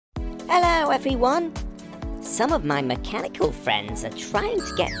Hello everyone! Some of my mechanical friends are trying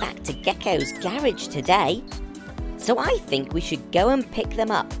to get back to Gecko's garage today, so I think we should go and pick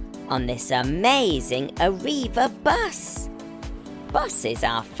them up on this amazing Arriva bus. Buses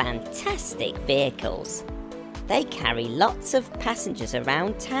are fantastic vehicles. They carry lots of passengers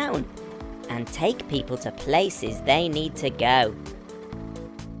around town and take people to places they need to go.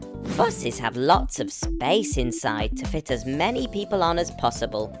 Buses have lots of space inside to fit as many people on as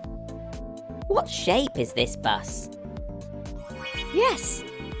possible. What shape is this bus? Yes,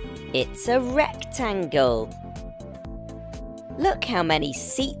 it's a rectangle. Look how many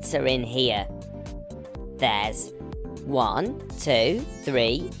seats are in here. There's 1, 2,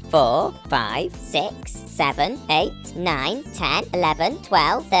 3, 4, 5, 6, 7, 8, 9, 10, 11,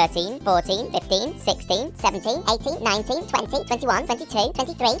 12, 13, 14, 15, 16, 17, 18, 19, 20, 21, 22,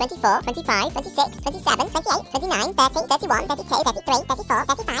 23, 24, 25, 26, 27, 28, 29, 30, 31, 32, 33, 34,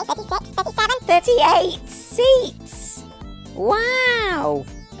 35, 36, 37, 38 seats! Wow!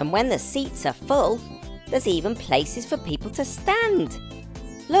 And when the seats are full, there's even places for people to stand.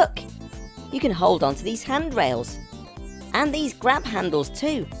 Look, you can hold onto these handrails. And these grab handles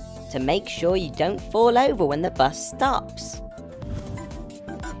too, to make sure you don't fall over when the bus stops.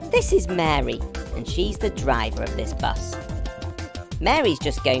 This is Mary, and she's the driver of this bus. Mary's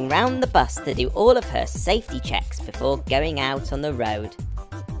just going round the bus to do all of her safety checks before going out on the road.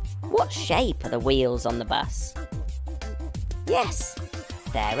 What shape are the wheels on the bus? Yes,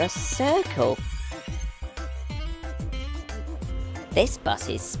 they're a circle. This bus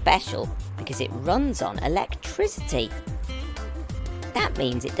is special because it runs on electricity. That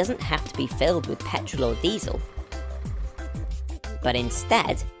means it doesn't have to be filled with petrol or diesel, but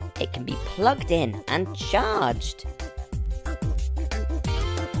instead it can be plugged in and charged.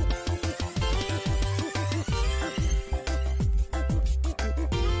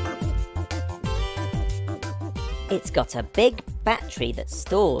 It's got a big battery that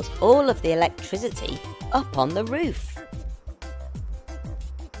stores all of the electricity up on the roof.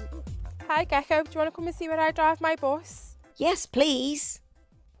 Hi Gecko, do you want to come and see where I drive my bus? Yes, please.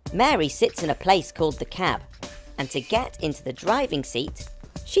 Mary sits in a place called the cab, and to get into the driving seat,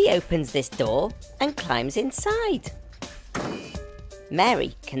 she opens this door and climbs inside.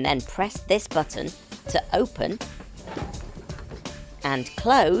 Mary can then press this button to open and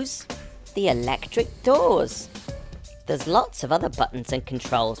close the electric doors. There's lots of other buttons and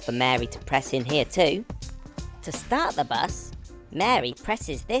controls for Mary to press in here too. To start the bus, Mary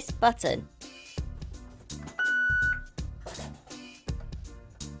presses this button.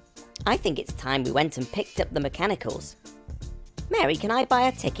 I think it's time we went and picked up the mechanicals. Mary, can I buy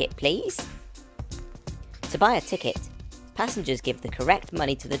a ticket, please? To buy a ticket, passengers give the correct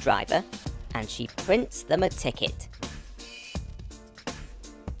money to the driver and she prints them a ticket.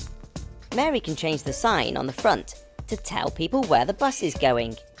 Mary can change the sign on the front to tell people where the bus is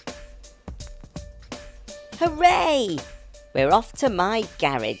going. Hooray! We're off to my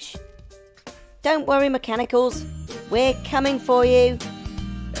garage. Don't worry, mechanicals, we're coming for you.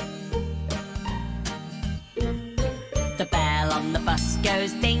 The bell on the bus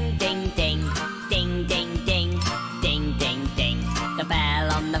goes ding, ding, ding, ding, ding, ding, ding, ding, ding. The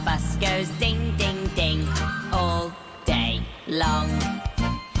bell on the bus goes ding, ding, ding, all day long.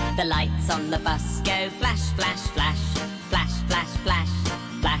 The lights on the bus go flash, flash, flash, flash, flash, flash,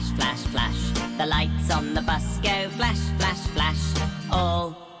 flash, flash, flash. The lights on the bus go flash, flash, flash,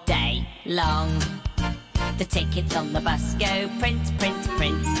 all day long. The tickets on the bus go print, print,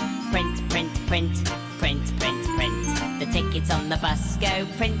 print, print, print, print, print, print, print. The tickets on the bus go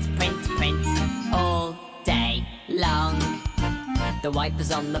print, print, print, all day long. The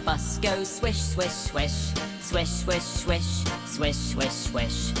wipers on the bus go swish, swish, swish, swish, swish, swish, swish, swish,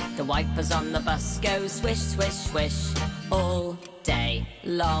 swish. The wipers on the bus go swish, swish, swish, all day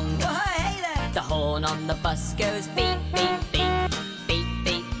long. Oh, hey there. The horn on the bus goes beep, beep, beep, beep,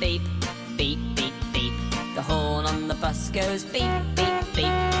 beep, beep, beep, beep, beep. The horn on the bus goes beep, beep,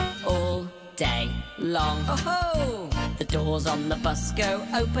 beep, all day long. Oh-ho! The doors on the bus go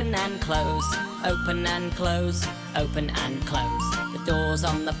open and close, open and close, open and close. The doors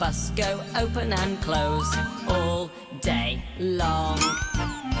on the bus go open and close, all day long.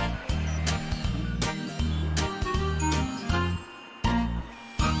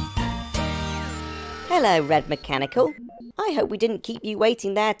 Hello, Red Mechanical. I hope we didn't keep you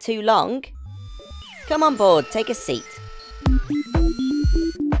waiting there too long. Come on board, take a seat.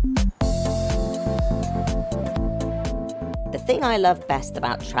 The thing I love best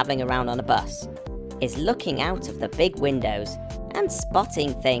about travelling around on a bus is looking out of the big windows and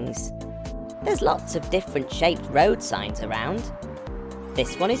spotting things. There's lots of different shaped road signs around.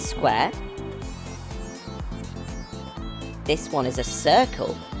 This one is square. This one is a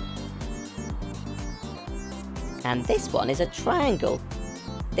circle. And this one is a triangle.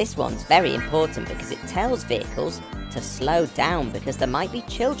 This one's very important because it tells vehicles to slow down because there might be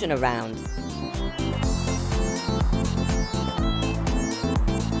children around.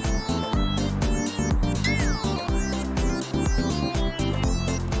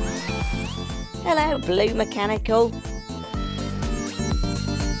 Hello, Blue Mechanical.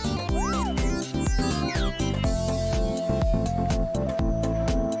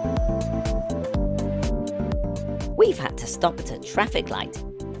 We've had to stop at a traffic light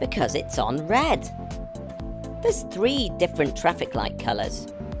because it's on red. There's 3 different traffic light colours: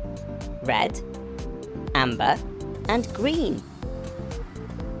 red, amber and green.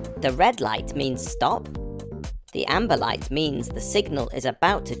 The red light means stop, the amber light means the signal is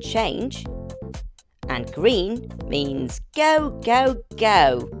about to change, and green means go, go,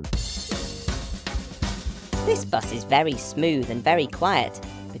 go. This bus is very smooth and very quiet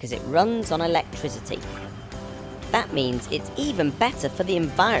because it runs on electricity. That means it's even better for the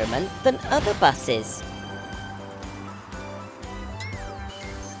environment than other buses.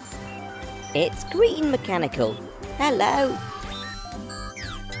 It's Green Mechanical. Hello.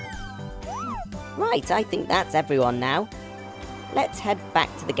 Right, I think that's everyone now. Let's head back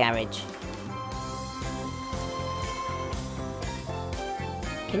to the garage.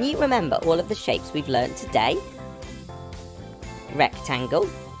 Can you remember all of the shapes we've learnt today? Rectangle,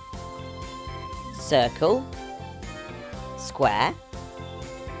 circle, square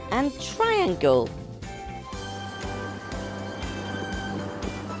and triangle.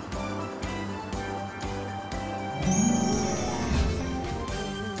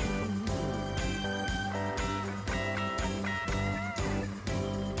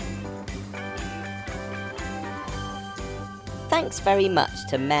 Thanks very much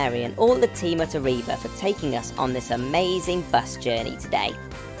to Mary and all the team at Arriva for taking us on this amazing bus journey today.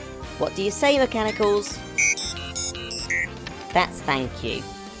 What do you say, Mechanicals? That's thank you.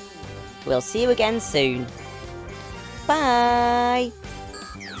 We'll see you again soon. Bye!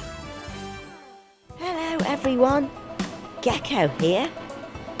 Hello everyone, Gecko here.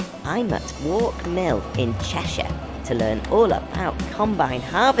 I'm at Walk Mill in Cheshire to learn all about combine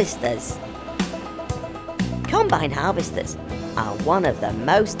harvesters. Combine harvesters are one of the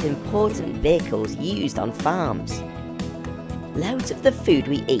most important vehicles used on farms. Loads of the food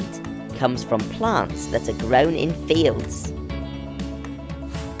we eat comes from plants that are grown in fields.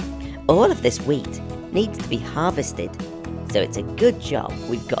 All of this wheat needs to be harvested, so it's a good job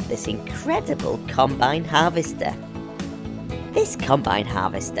we've got this incredible combine harvester. This combine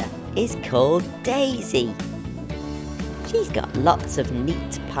harvester is called Daisy. She's got lots of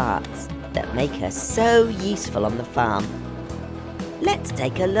neat parts that make her so useful on the farm. Let's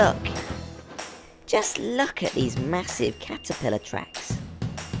take a look. Just look at these massive caterpillar tracks.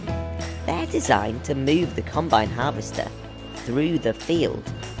 They're designed to move the combine harvester through the field,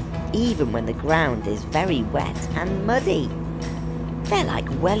 even when the ground is very wet and muddy. They're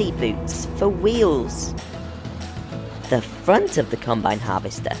like welly boots for wheels. The front of the combine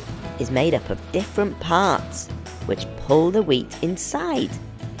harvester is made up of different parts which pull the wheat inside.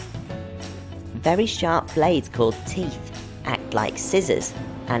 Very sharp blades called teeth act like scissors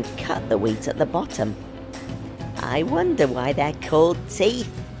and cut the wheat at the bottom. I wonder why they're called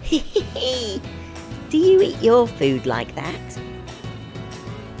teeth. Do you eat your food like that?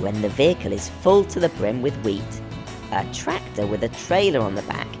 When the vehicle is full to the brim with wheat, a tractor with a trailer on the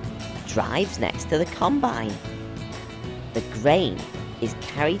back drives next to the combine. The grain is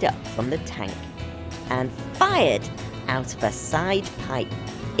carried up from the tank and fired out of a side pipe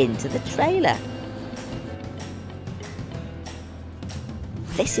into the trailer.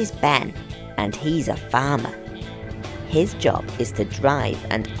 This is Ben, and he's a farmer. His job is to drive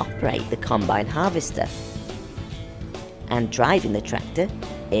and operate the combine harvester. And driving the tractor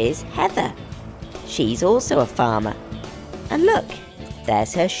is Heather. She's also a farmer. And look,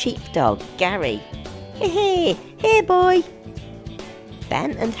 there's her sheepdog, Gary. Hey, here boy.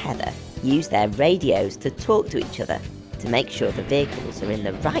 Ben and Heather use their radios to talk to each other to make sure the vehicles are in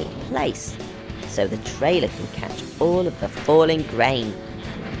the right place so the trailer can catch all of the falling grain.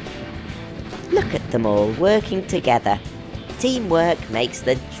 Look at them all working together. Teamwork makes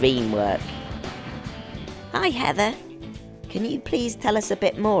the dream work. Hi Heather. Can you please tell us a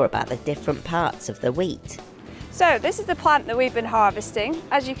bit more about the different parts of the wheat? So this is the plant that we've been harvesting.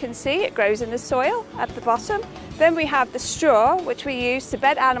 As you can see, it grows in the soil at the bottom. Then we have the straw, which we use to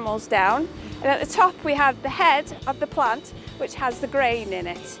bed animals down. And at the top we have the head of the plant, which has the grain in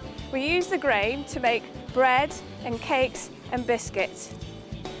it. We use the grain to make bread and cakes and biscuits.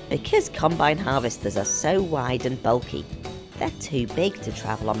 Because combine harvesters are so wide and bulky, they're too big to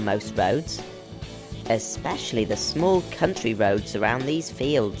travel on most roads, especially the small country roads around these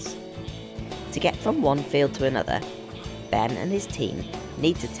fields. To get from one field to another, Ben and his team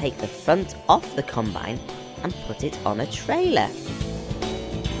need to take the front off the combine and put it on a trailer.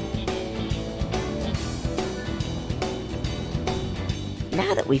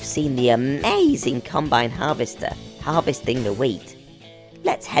 Now that we've seen the amazing combine harvester harvesting the wheat,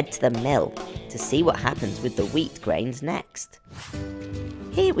 let's head to the mill to see what happens with the wheat grains next.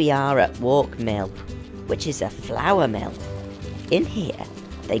 Here we are at Walk Mill, which is a flour mill. In here,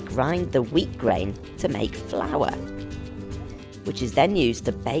 they grind the wheat grain to make flour, which is then used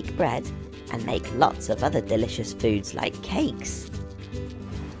to bake bread and make lots of other delicious foods like cakes.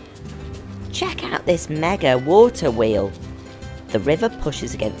 Check out this mega water wheel. The river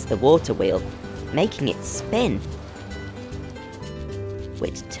pushes against the water wheel, making it spin,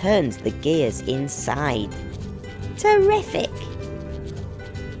 which turns the gears inside. Terrific!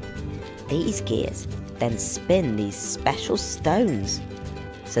 These gears then spin these special stones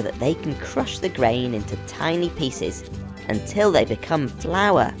so that they can crush the grain into tiny pieces until they become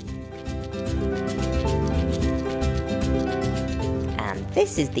flour. And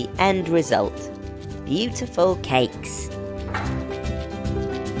this is the end result. Beautiful cakes.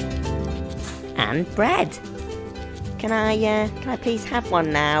 And bread. Can I please have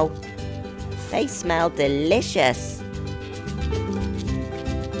one now? They smell delicious.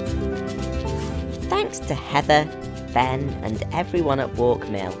 Thanks to Heather, Ben and everyone at Walk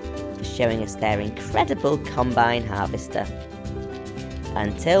Mill for showing us their incredible combine harvester.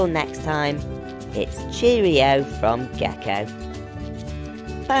 Until next time, it's cheerio from Gecko.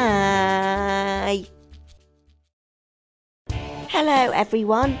 Bye! Hello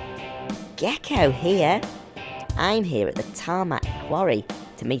everyone, Gecko here. I'm here at the tarmac quarry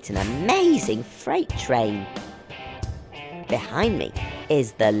to meet an amazing freight train. Behind me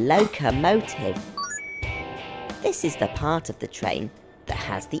is the locomotive. This is the part of the train that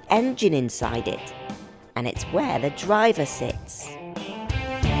has the engine inside it, and it's where the driver sits.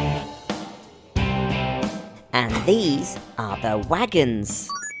 And these are the wagons.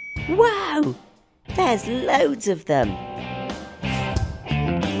 Whoa! There's loads of them.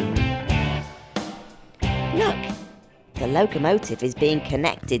 Look, the locomotive is being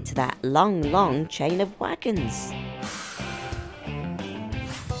connected to that long chain of wagons.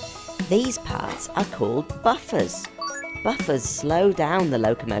 These parts are called buffers. Buffers slow down the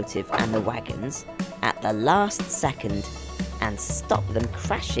locomotive and the wagons at the last second and stop them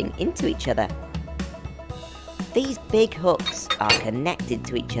crashing into each other. These big hooks are connected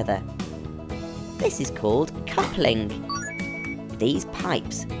to each other. This is called coupling. These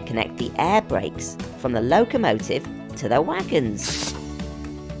pipes connect the air brakes from the locomotive to the wagons.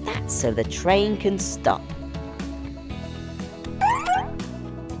 That's so the train can stop.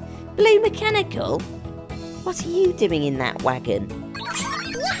 Blue Mechanical, what are you doing in that wagon?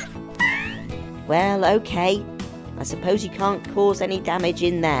 Well, okay, I suppose you can't cause any damage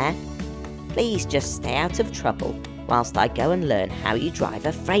in there. Please just stay out of trouble whilst I go and learn how you drive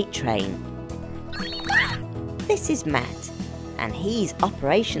a freight train. This is Matt, and he's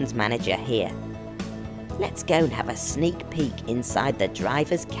operations manager here. Let's go and have a sneak peek inside the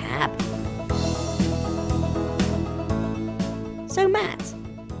driver's cab. So Matt,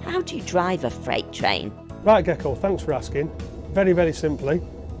 how do you drive a freight train? Right Gecko, thanks for asking. Very, very simply,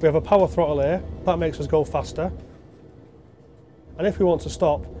 we have a power throttle here, that makes us go faster. And if we want to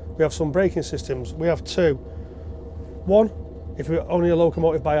stop, we have some braking systems. We have two. One, if we're only a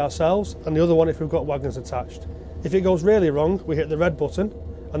locomotive by ourselves, and the other one if we've got wagons attached. If it goes really wrong, we hit the red button,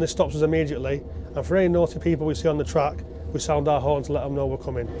 and this stops us immediately. And for any naughty people we see on the track, we sound our horn to let them know we're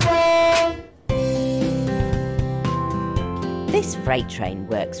coming. This freight train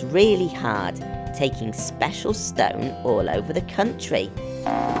works really hard, taking special stone all over the country.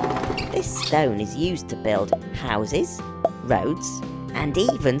 This stone is used to build houses, roads, and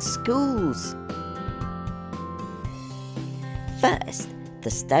even schools. First, the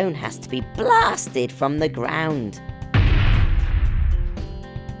stone has to be blasted from the ground.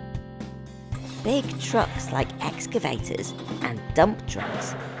 Big trucks like excavators and dump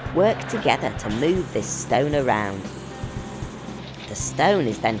trucks work together to move this stone around. The stone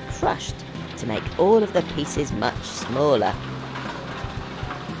is then crushed to make all of the pieces much smaller.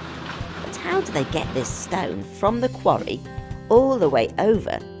 But how do they get this stone from the quarry all the way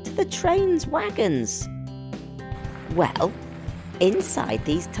over to the train's wagons? Well, inside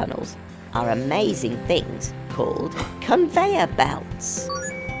these tunnels are amazing things called conveyor belts.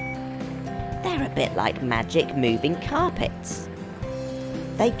 They're a bit like magic moving carpets.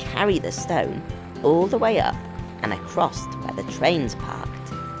 They carry the stone all the way up and across to where the train's parked.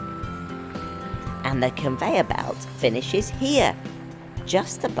 And the conveyor belt finishes here,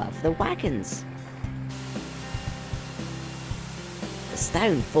 just above the wagons. The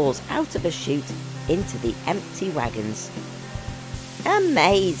stone falls out of a chute into the empty wagons.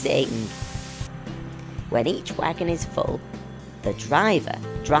 Amazing! When each wagon is full, the driver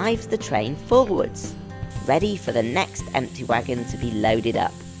drives the train forwards, ready for the next empty wagon to be loaded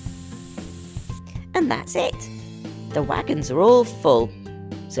up. And that's it. The wagons are all full,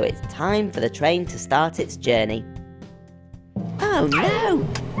 so it's time for the train to start its journey. Oh no!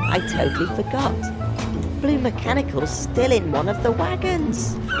 I totally forgot. Blue Mechanical's still in one of the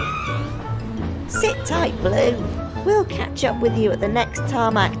wagons. Sit tight, Blue. We'll catch up with you at the next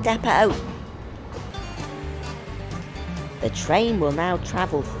tarmac depot. The train will now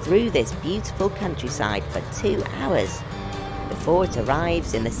travel through this beautiful countryside for 2 hours before it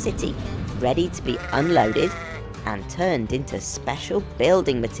arrives in the city, ready to be unloaded and turned into special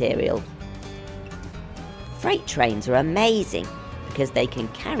building material. Freight trains are amazing because they can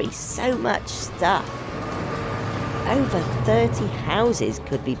carry so much stuff. Over 30 houses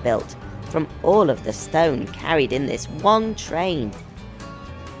could be built from all of the stone carried in this one train.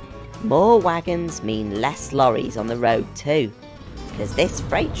 More wagons mean less lorries on the road too, because this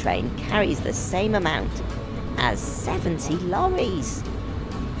freight train carries the same amount as 70 lorries.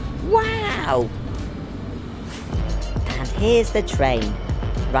 Wow! And here's the train,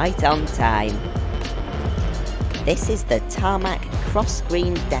 right on time. This is the Tarmac Cross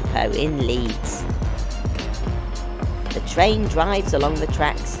Green Depot in Leeds. The train drives along the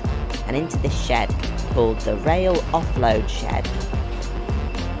tracks and into this shed called the Rail Offload Shed.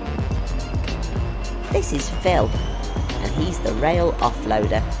 This is Phil, and he's the rail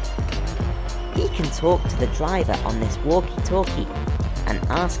offloader. He can talk to the driver on this walkie-talkie and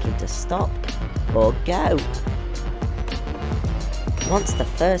ask him to stop or go. Once the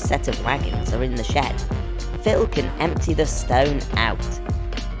first set of wagons are in the shed, Phil can empty the stone out.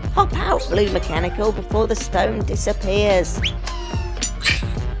 Hop out, Blue Mechanical, before the stone disappears.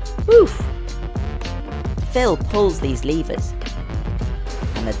 Woof! Phil pulls these levers,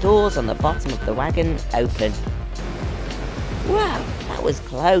 and the doors on the bottom of the wagon open. Wow, that was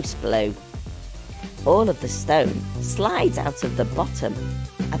close, Blue. All of the stone slides out of the bottom,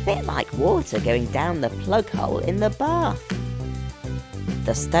 a bit like water going down the plug hole in the bath.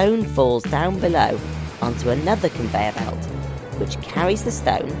 The stone falls down below onto another conveyor belt, which carries the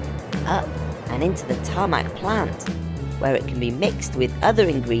stone up and into the tarmac plant, where it can be mixed with other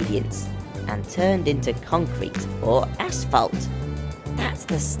ingredients and turned into concrete or asphalt. That's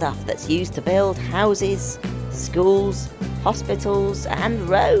the stuff that's used to build houses, schools, hospitals and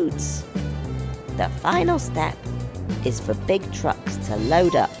roads. The final step is for big trucks to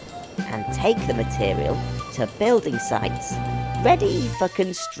load up and take the material to building sites ready for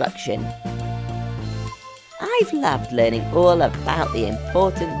construction. I've loved learning all about the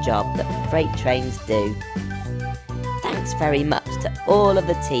important job that freight trains do. Thanks very much to all of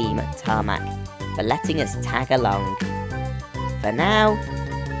the team at Tarmac for letting us tag along. For now,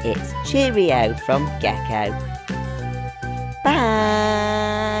 it's cheerio from Gecko.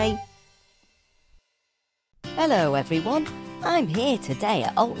 Bye! Hello everyone, I'm here today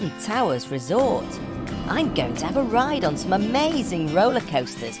at Alton Towers Resort. I'm going to have a ride on some amazing roller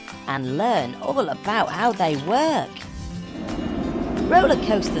coasters and learn all about how they work. Roller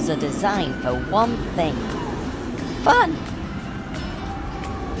coasters are designed for one thing: fun!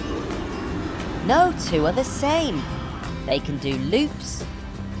 No two are the same. They can do loops,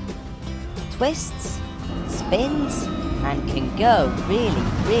 twists, spins, and can go really,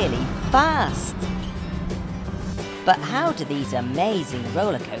 really fast. But how do these amazing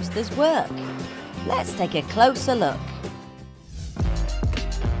roller coasters work? Let's take a closer look.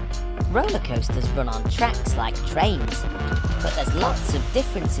 Roller coasters run on tracks like trains, but there's lots of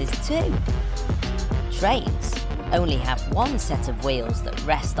differences too. Trains only have one set of wheels that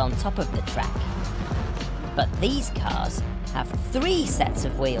rest on top of the track, but these cars have 3 sets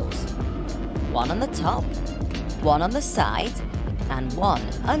of wheels. One on the top, one on the side, and one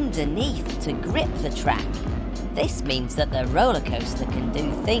underneath to grip the track. This means that the roller coaster can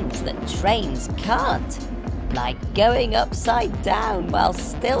do things that trains can't, like going upside down while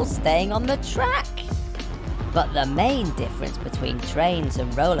still staying on the track. But the main difference between trains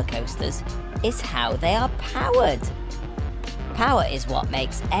and roller coasters is how they are powered. Power is what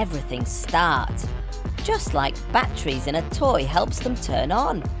makes everything start, just like batteries in a toy helps them turn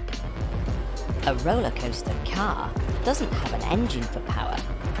on. A roller coaster car doesn't have an engine for power,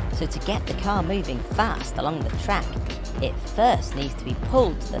 so to get the car moving fast along the track, it first needs to be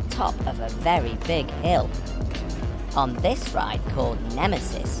pulled to the top of a very big hill. On this ride called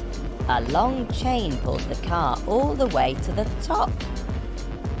Nemesis, a long chain pulls the car all the way to the top.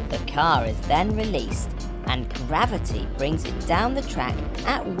 The car is then released and gravity brings it down the track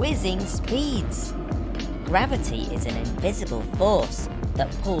at whizzing speeds. Gravity is an invisible force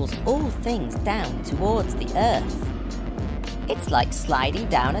that pulls all things down towards the earth. It's like sliding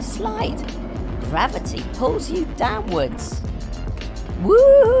down a slide. Gravity pulls you downwards.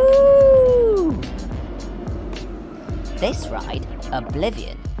 Woo! This ride,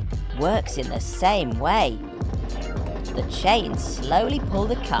 Oblivion, works in the same way. The chains slowly pull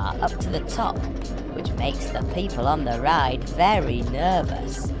the car up to the top, which makes the people on the ride very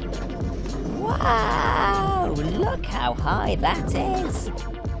nervous. Wow! Look how high that is!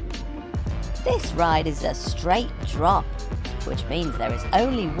 This ride is a straight drop, which means there is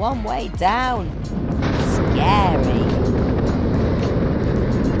only one way down. Scary!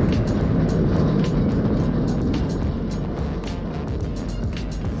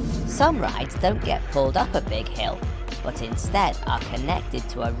 Some rides don't get pulled up a big hill, but instead are connected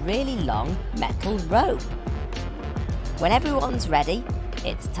to a really long metal rope. When everyone's ready,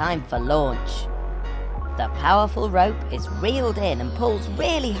 it's time for launch. The powerful rope is reeled in and pulls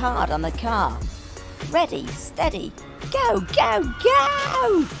really hard on the car. Ready, steady, go, go,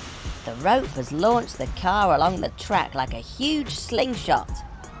 go! The rope has launched the car along the track like a huge slingshot.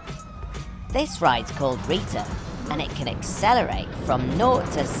 This ride's called Rita, and it can accelerate from 0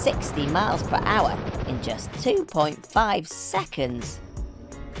 to 60 miles per hour in just 2.5 seconds.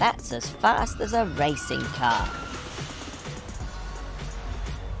 That's as fast as a racing car.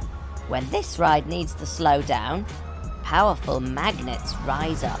 When this ride needs to slow down, powerful magnets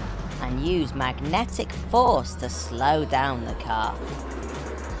rise up and use magnetic force to slow down the car.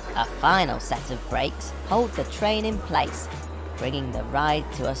 A final set of brakes hold the train in place, bringing the ride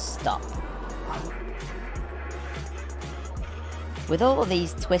to a stop. With all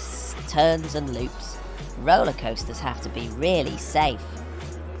these twists, turns and loops, roller coasters have to be really safe.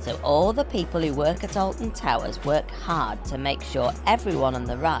 So all the people who work at Alton Towers work hard to make sure everyone on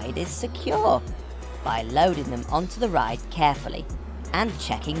the ride is secure by loading them onto the ride carefully and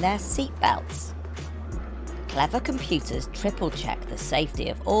checking their seatbelts. Clever computers triple check the safety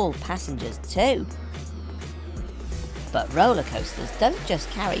of all passengers too. But roller coasters don't just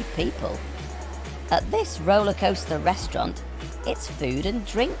carry people. At this roller coaster restaurant, it's food and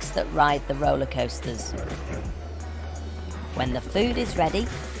drinks that ride the roller coasters. When the food is ready,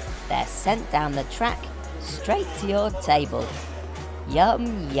 they're sent down the track straight to your table.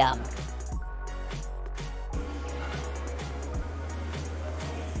 Yum, yum.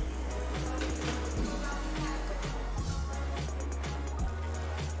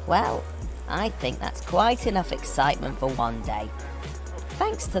 Well, I think that's quite enough excitement for one day.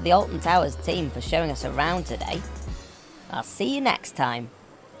 Thanks to the Alton Towers team for showing us around today. I'll see you next time.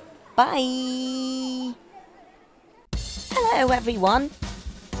 Bye! Hello everyone!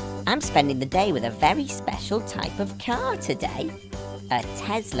 I'm spending the day with a very special type of car today. A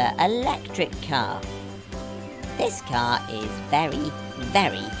Tesla electric car. This car is very,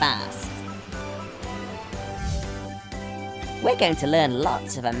 very fast. We're going to learn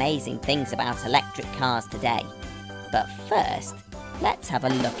lots of amazing things about electric cars today. But first, let's have a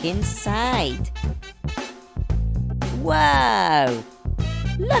look inside. Whoa!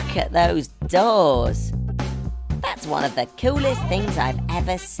 Look at those doors! That's one of the coolest things I've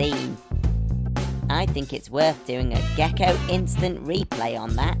ever seen. I think it's worth doing a Gecko instant replay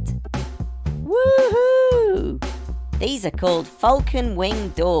on that. Woohoo! These are called falcon wing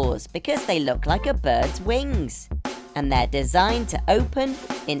doors because they look like a bird's wings. And they're designed to open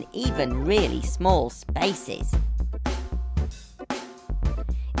in even really small spaces.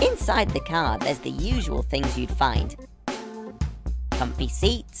 Inside the car, there's the usual things you'd find. Comfy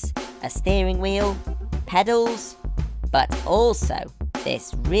seats, a steering wheel, pedals, but also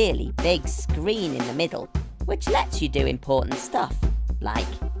this really big screen in the middle, which lets you do important stuff, like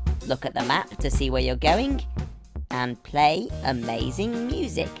look at the map to see where you're going, and play amazing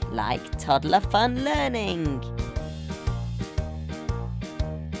music like Toddler Fun Learning.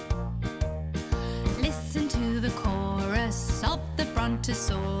 Listen to the chorus of the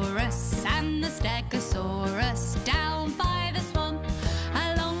Brontosaurus and the Stegosaurus down by the swamp.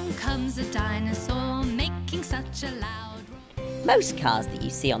 Along comes a dinosaur making such a loud roar. Most cars that you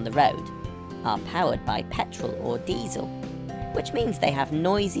see on the road are powered by petrol or diesel, which means they have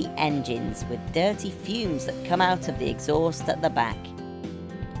noisy engines with dirty fumes that come out of the exhaust at the back.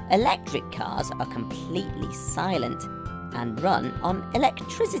 Electric cars are completely silent and run on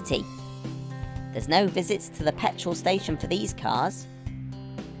electricity. There's no visits to the petrol station for these cars.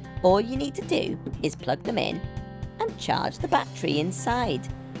 All you need to do is plug them in and charge the battery inside.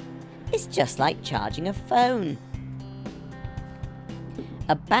 It's just like charging a phone.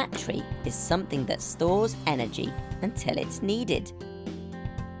 A battery is something that stores energy until it's needed.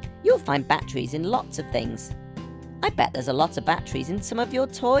 You'll find batteries in lots of things. I bet there's a lot of batteries in some of your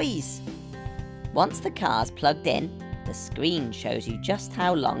toys. Once the car's plugged in, the screen shows you just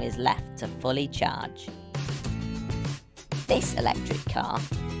how long is left to fully charge. This electric car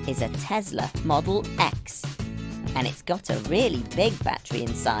is a Tesla Model X, and it's got a really big battery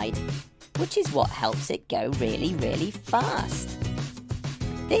inside, which is what helps it go really, really fast.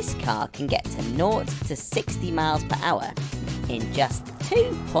 This car can get to 0 to 60 miles per hour in just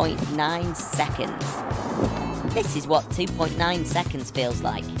 2.9 seconds. This is what 2.9 seconds feels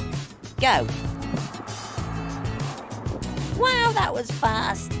like. Go! Wow, that was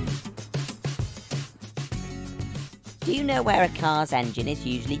fast! Do you know where a car's engine is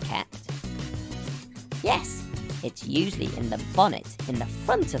usually kept? Yes, it's usually in the bonnet in the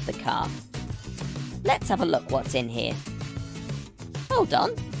front of the car. Let's have a look what's in here. Hold on,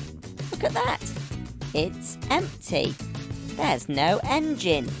 look at that. It's empty. There's no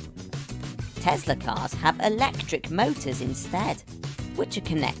engine. Tesla cars have electric motors instead, which are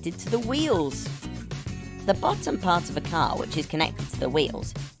connected to the wheels. The bottom part of a car which is connected to the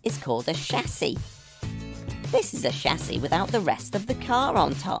wheels is called a chassis. This is a chassis without the rest of the car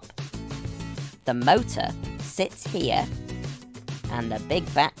on top. The motor sits here, and the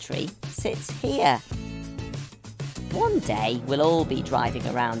big battery sits here. One day we'll all be driving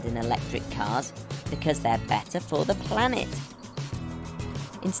around in electric cars because they're better for the planet.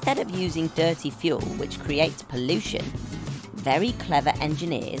 Instead of using dirty fuel which creates pollution, very clever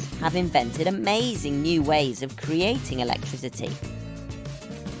engineers have invented amazing new ways of creating electricity.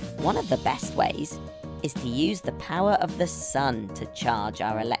 One of the best ways is to use the power of the sun to charge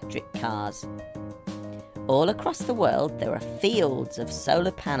our electric cars. All across the world there are fields of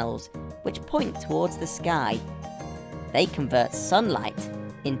solar panels which point towards the sky. They convert sunlight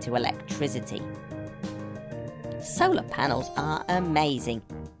into electricity. Solar panels are amazing.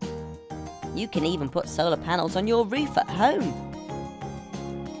 You can even put solar panels on your roof at home.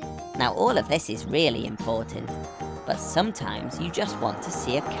 Now all of this is really important, but sometimes you just want to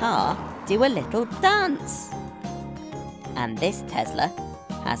see a car do a little dance. And this Tesla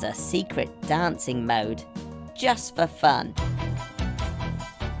has a secret dancing mode, just for fun.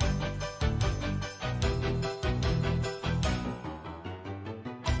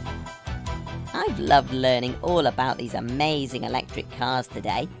 I've loved learning all about these amazing electric cars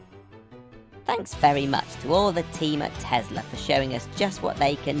today. Thanks very much to all the team at Tesla for showing us just what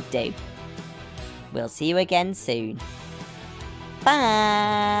they can do. We'll see you again soon.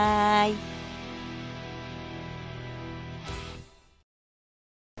 Bye!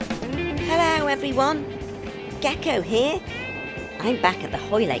 Hello everyone, Gecko here. I'm back at the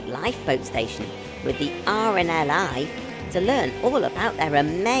Hoylake Lifeboat Station with the RNLI to learn all about their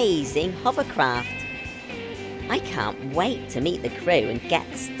amazing hovercraft. I can't wait to meet the crew and get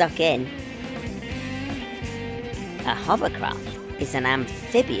stuck in. A hovercraft is an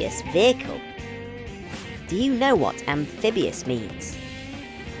amphibious vehicle. Do you know what amphibious means?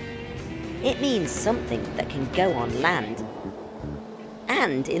 It means something that can go on land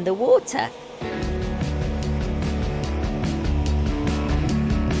and in the water.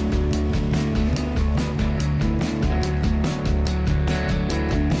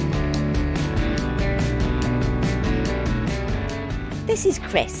 This is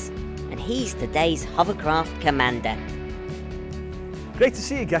Chris, and he's today's hovercraft commander. Great to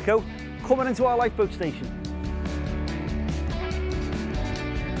see you, Gecko. Coming into our lifeboat station.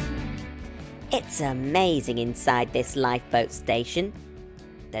 It's amazing inside this lifeboat station.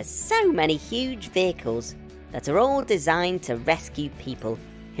 There's so many huge vehicles that are all designed to rescue people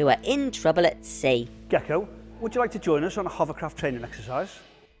who are in trouble at sea. Gecko, would you like to join us on a hovercraft training exercise?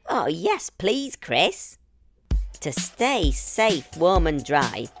 Oh yes, please, Chris. To stay safe, warm and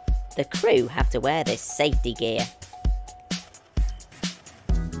dry, the crew have to wear this safety gear.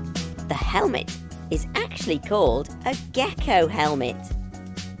 The helmet is actually called a Gecko helmet.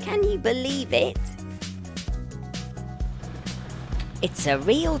 Can you believe it? It's a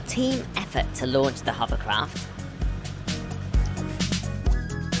real team effort to launch the hovercraft.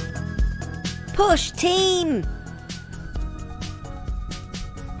 Push, team!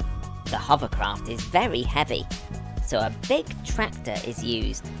 The hovercraft is very heavy, so a big tractor is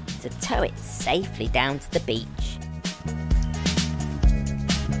used to tow it safely down to the beach.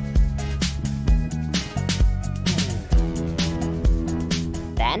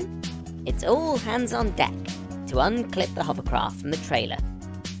 Then, it's It's all hands on deck to unclip the hovercraft from the trailer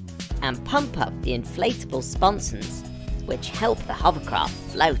and pump up the inflatable sponsons, which help the hovercraft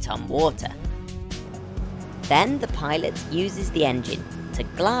float on water. Then the pilot uses the engine to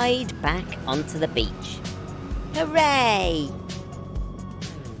glide back onto the beach. Hooray!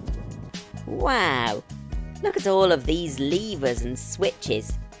 Wow, look at all of these levers and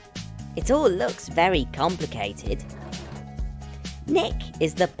switches. It all looks very complicated. Nick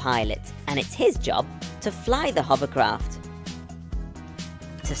is the pilot, and it's his job to fly the hovercraft.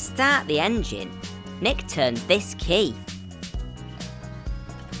 To start the engine, Nick turns this key.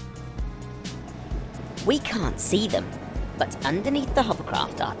 We can't see them, but underneath the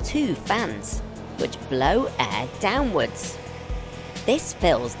hovercraft are 2 fans, which blow air downwards. This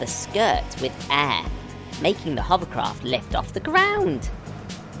fills the skirt with air, making the hovercraft lift off the ground.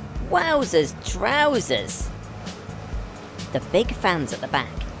 Wowzers trousers! The big fans at the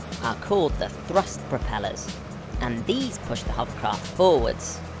back are called the thrust propellers, and these push the hovercraft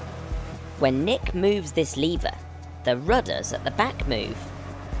forwards. When Nick moves this lever, the rudders at the back move.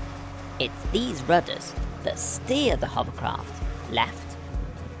 It's these rudders that steer the hovercraft left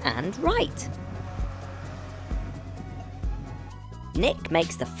and right. Nick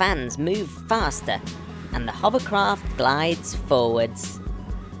makes the fans move faster, and the hovercraft glides forwards.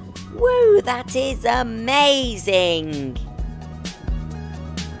 Woo, that is amazing!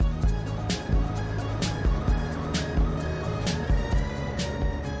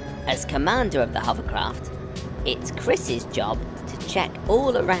 As commander of the hovercraft, it's Chris's job to check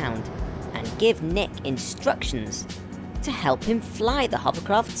all around and give Nick instructions to help him fly the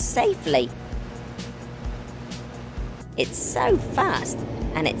hovercraft safely. It's so fast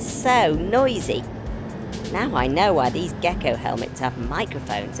and it's so noisy. Now I know why these Gecko helmets have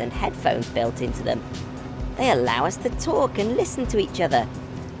microphones and headphones built into them. They allow us to talk and listen to each other.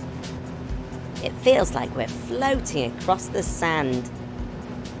 It feels like we're floating across the sand.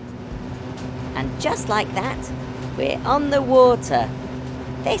 And just like that, we're on the water.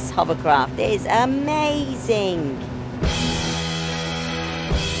 This hovercraft is amazing!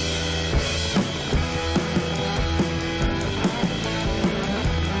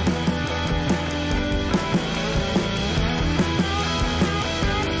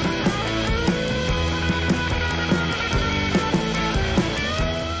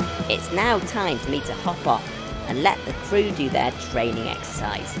 It's now time for me to hop off and let the crew do their training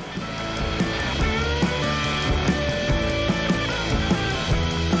exercise.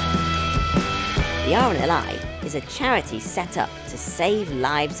 The RNLI is a charity set up to save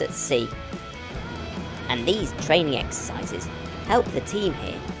lives at sea. And these training exercises help the team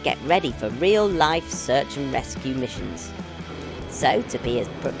here get ready for real-life search and rescue missions. So, to be as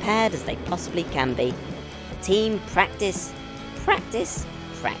prepared as they possibly can be, the team practice, practice,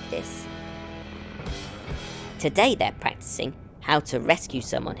 practice. Today they're practicing how to rescue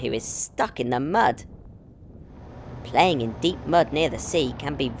someone who is stuck in the mud. Playing in deep mud near the sea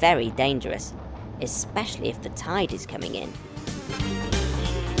can be very dangerous, especially if the tide is coming in.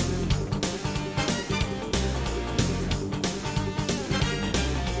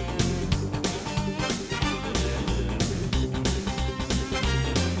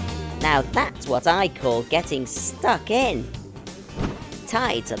 Now that's what I call getting stuck in.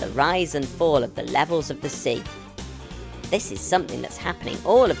 Tides are the rise and fall of the levels of the sea. This is something that's happening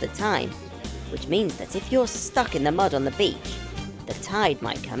all of the time, which means that if you're stuck in the mud on the beach, the tide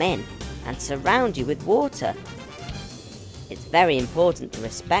might come in and surround you with water. It's very important to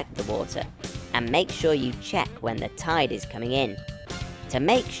respect the water and make sure you check when the tide is coming in, to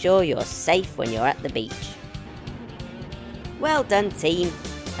make sure you're safe when you're at the beach. Well done, team!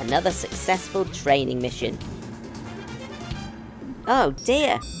 Another successful training mission. Oh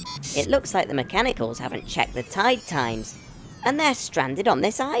dear! It looks like the mechanicals haven't checked the tide times, and they're stranded on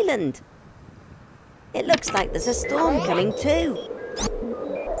this island. It looks like there's a storm coming too.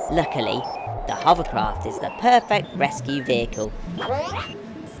 Luckily, the hovercraft is the perfect rescue vehicle.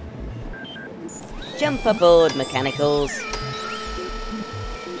 Jump aboard, mechanicals!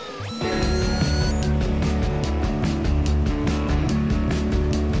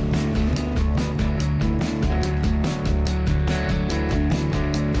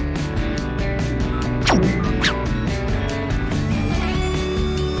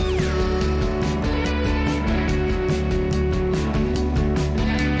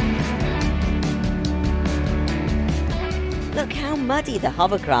 Look how muddy the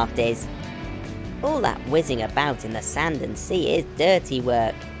hovercraft is. All that whizzing about in the sand and sea is dirty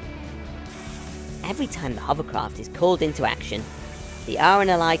work. Every time the hovercraft is called into action, the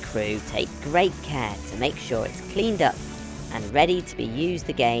RNLI crew take great care to make sure it's cleaned up and ready to be used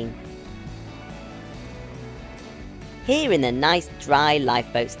again. here in the nice dry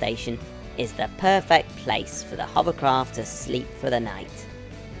lifeboat station is the perfect place for the hovercraft to sleep for the night.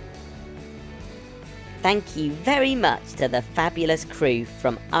 Thank you very much to the fabulous crew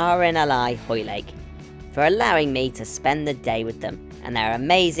from RNLI Hoylake for allowing me to spend the day with them and their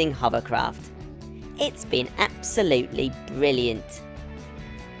amazing hovercraft. It's been absolutely brilliant.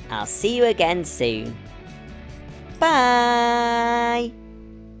 I'll see you again soon. Bye!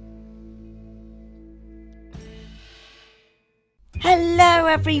 Hello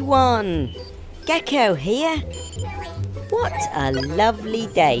everyone! Gecko here. What a lovely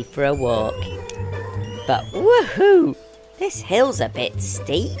day for a walk. But woohoo! This hill's a bit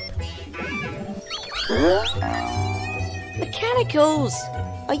steep. Mechanicals!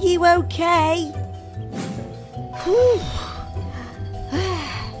 Are you okay? Whew.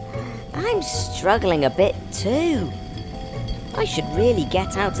 I'm struggling a bit too. I should really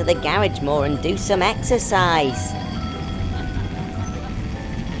get out of the garage more and do some exercise.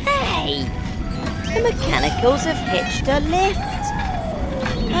 Hey! The mechanicals have hitched a lift.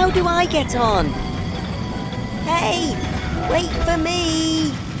 How do I get on? Hey! Wait for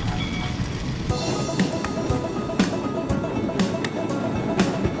me!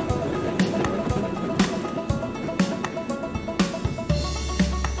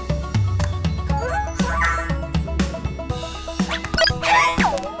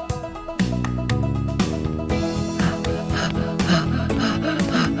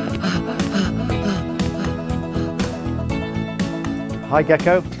 Hi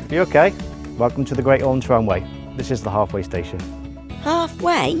Gecko, you okay? Welcome to the Great Orme Tramway. This is the halfway station.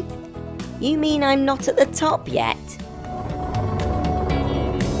 Halfway? You mean I'm not at the top yet?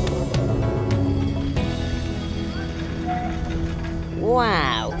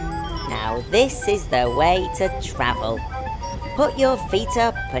 Wow! Now this is the way to travel. Put your feet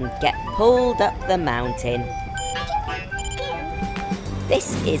up and get pulled up the mountain.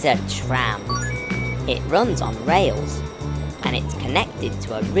 This is a tram. It runs on rails, and it's connected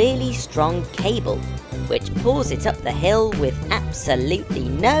to a really strong cable which pulls it up the hill with absolutely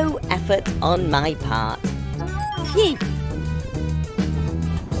no effort on my part. Phew!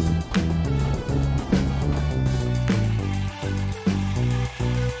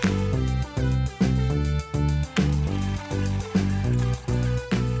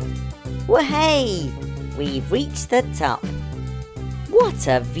 Wahey! We've reached the top. What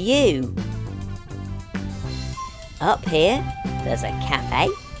a view! Up here, there's a cafe,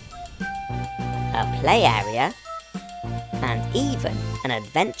 a play area, and even an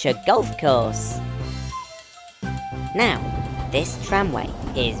adventure golf course. Now, this tramway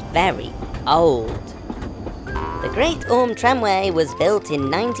is very old. The Great Orme Tramway was built in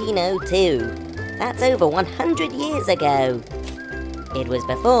 1902. That's over 100 years ago. It was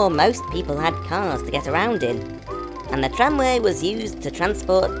before most people had cars to get around in, and the tramway was used to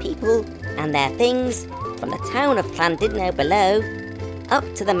transport people and their things from the town of Llandudno below up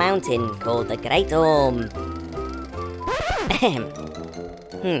to the mountain called the Great Orme.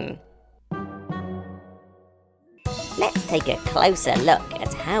 Let's take a closer look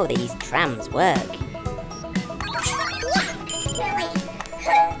at how these trams work.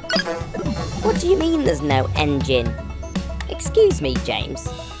 What do you mean there's no engine? Excuse me, James.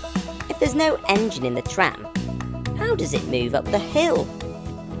 If there's no engine in the tram, how does it move up the hill?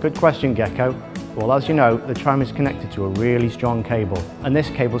 Good question, Gecko. Well, as you know, the tram is connected to a really strong cable, and this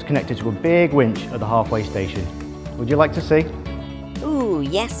cable is connected to a big winch at the halfway station. Would you like to see? Ooh,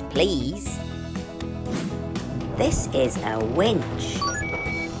 yes please. This is a winch.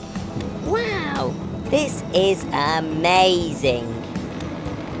 Wow, this is amazing.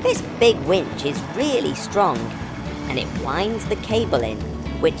 This big winch is really strong, and it winds the cable in,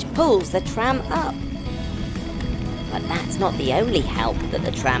 which pulls the tram up. But that's not the only help that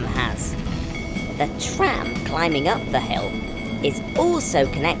the tram has. The tram climbing up the hill is also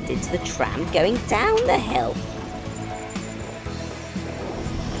connected to the tram going down the hill.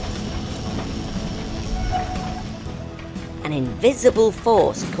 An invisible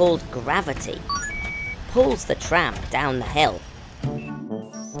force called gravity pulls the tram down the hill.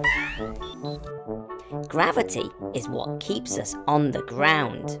 Gravity is what keeps us on the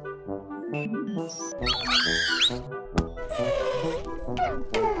ground.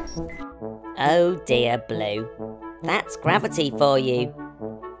 Oh dear, Blue. That's gravity for you.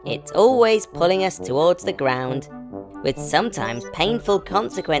 It's always pulling us towards the ground, with sometimes painful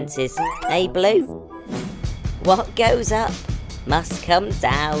consequences, eh, Blue? What goes up must come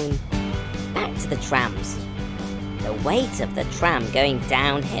down. Back to the trams. The weight of the tram going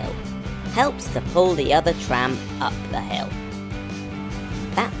downhill helps to pull the other tram up the hill.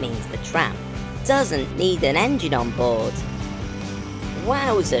 That means the tram doesn't need an engine on board.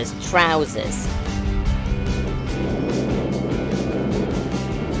 Wowzers trousers.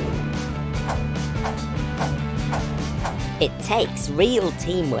 It takes real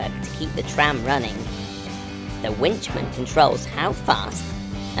teamwork to keep the tram running. The winchman controls how fast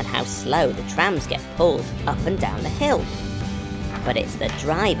and how slow the trams get pulled up and down the hill. But it's the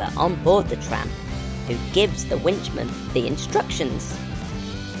driver on board the tram who gives the winchman the instructions.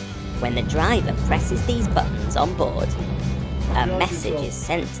 When the driver presses these buttons on board, a message is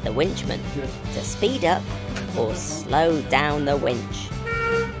sent to the winchman to speed up or slow down the winch.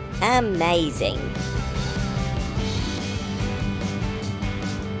 Amazing!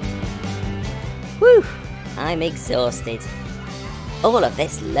 Whew, I'm exhausted. All of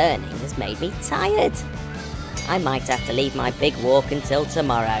this learning has made me tired. I might have to leave my big walk until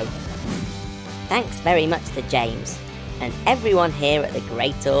tomorrow. Thanks very much to James and everyone here at the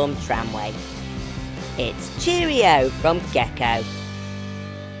Great Orme Tramway. It's cheerio from Gecko.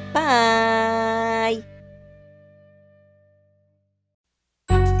 Bye!